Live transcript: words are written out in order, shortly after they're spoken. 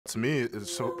To me,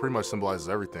 pretty much symbolizes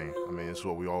everything. I mean, it's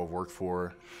what we all have worked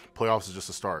for. Playoffs is just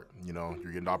a start. You know,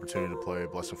 you're getting the opportunity to play.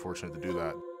 Blessed and fortunate to do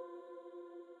that.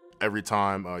 Every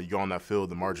time you go on that field,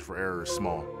 the margin for error is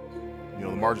small. You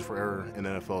know, the margin for error in the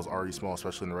NFL is already small,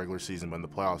 especially in the regular season, but in the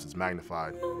playoffs, it's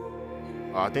magnified.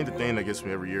 I think the thing that gets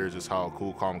me every year is just how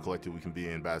cool, calm, and collected we can be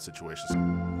in bad situations.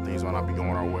 Things might not be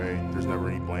going our way. There's never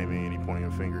any blaming, any pointing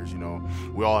of fingers, you know.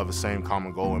 We all have the same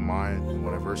common goal in mind.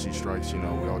 When adversity strikes, you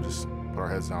know, we all just put our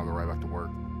heads down and go right back to work.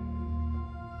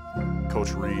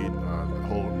 Coach Reed, the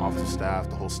whole offensive staff,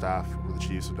 the whole staff for the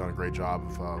Chiefs have done a great job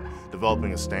of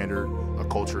developing a standard, a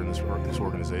culture in this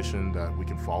organization that we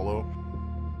can follow.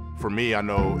 For me, I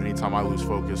know anytime I lose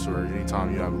focus or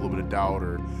anytime you have a little bit of doubt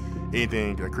or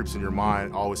anything that creeps in your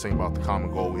mind, I always think about the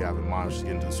common goal we have in mind, which is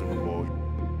getting to the Super Bowl.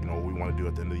 You know, what we want to do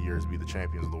at the end of the year is be the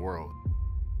champions of the world.